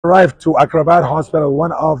Arrived to Aqrabat Hospital,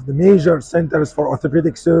 one of the major centers for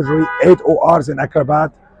orthopedic surgery, 8 ORs in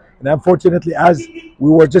Aqrabat. And unfortunately, as we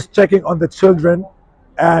were just checking on the children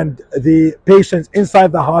and the patients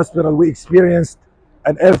inside the hospital, we experienced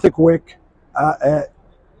an earthquake,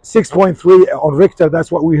 6.3 on Richter.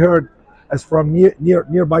 That's what we heard as from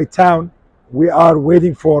nearby town. We are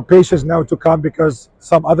waiting for patients now to come because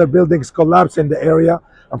some other buildings collapsed in the area.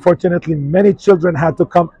 Unfortunately, many children had to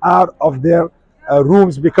come out of their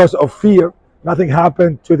rooms because of fear. Nothing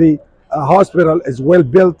happened to the hospital. Is well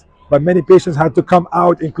built, but many patients had to come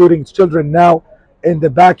out, including children now in the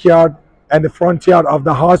backyard and the front yard of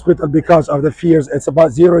the hospital because of the fears. It's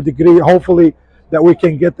about 0 degree. Hopefully that we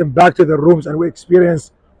can get them back to their rooms and we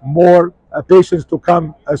experience more patients to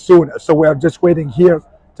come soon. So we are just waiting here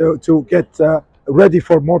to get ready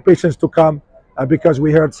for more patients to come because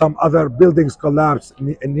we heard some other buildings collapse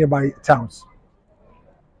in nearby towns.